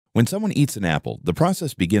When someone eats an apple, the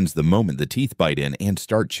process begins the moment the teeth bite in and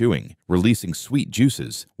start chewing, releasing sweet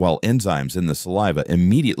juices, while enzymes in the saliva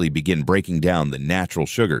immediately begin breaking down the natural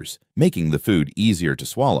sugars, making the food easier to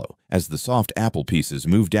swallow. As the soft apple pieces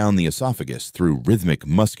move down the esophagus through rhythmic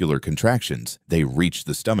muscular contractions, they reach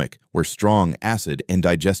the stomach, where strong acid and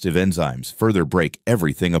digestive enzymes further break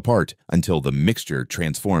everything apart until the mixture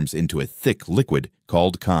transforms into a thick liquid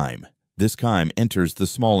called chyme. This chyme enters the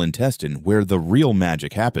small intestine where the real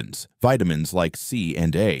magic happens. Vitamins like C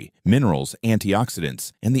and A, minerals,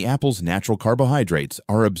 antioxidants, and the apple's natural carbohydrates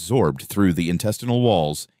are absorbed through the intestinal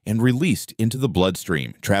walls and released into the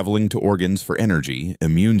bloodstream, traveling to organs for energy,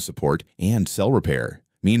 immune support, and cell repair.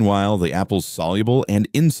 Meanwhile, the apple's soluble and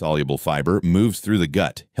insoluble fiber moves through the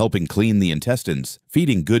gut, helping clean the intestines,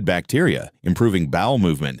 feeding good bacteria, improving bowel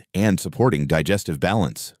movement, and supporting digestive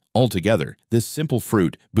balance. Altogether, this simple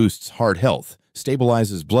fruit boosts heart health,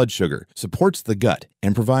 stabilizes blood sugar, supports the gut,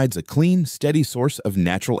 and provides a clean, steady source of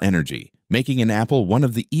natural energy, making an apple one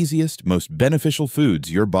of the easiest, most beneficial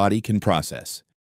foods your body can process.